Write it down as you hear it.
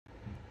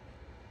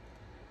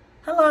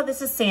Hello,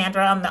 this is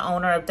Sandra. I'm the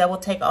owner of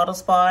Doubletake Auto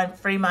Spa in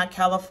Fremont,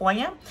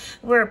 California.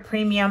 We're a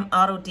premium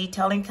auto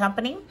detailing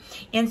company.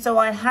 And so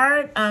I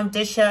hired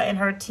Disha and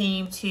her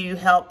team to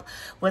help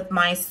with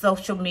my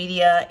social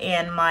media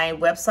and my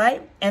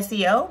website,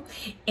 SEO.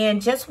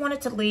 And just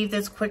wanted to leave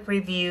this quick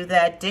review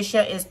that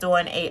Disha is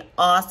doing an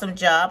awesome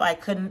job. I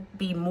couldn't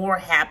be more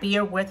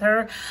happier with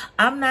her.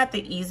 I'm not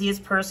the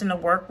easiest person to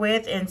work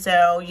with. And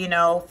so, you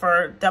know,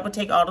 for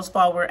Doubletake Auto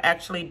Spa, we're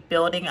actually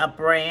building a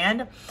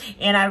brand.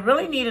 And I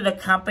really needed a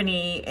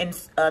company and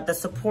the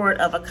support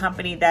of a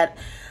company that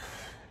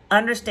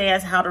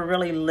understands how to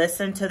really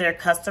listen to their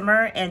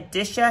customer, and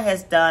Disha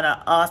has done an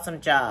awesome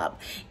job.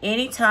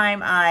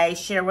 Anytime I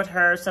share with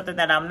her something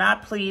that I'm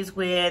not pleased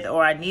with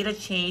or I need a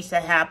change to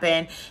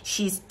happen,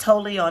 she's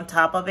totally on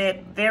top of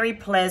it, very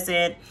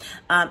pleasant,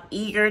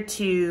 eager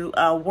to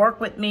work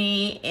with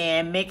me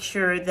and make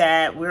sure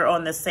that we're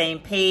on the same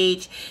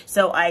page.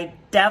 So I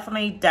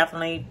definitely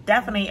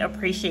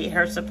appreciate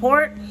her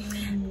support.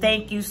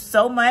 Thank you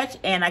so much,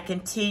 and I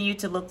continue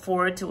to look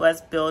forward to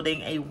us building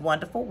a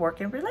wonderful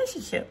working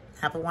relationship.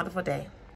 Have a wonderful day.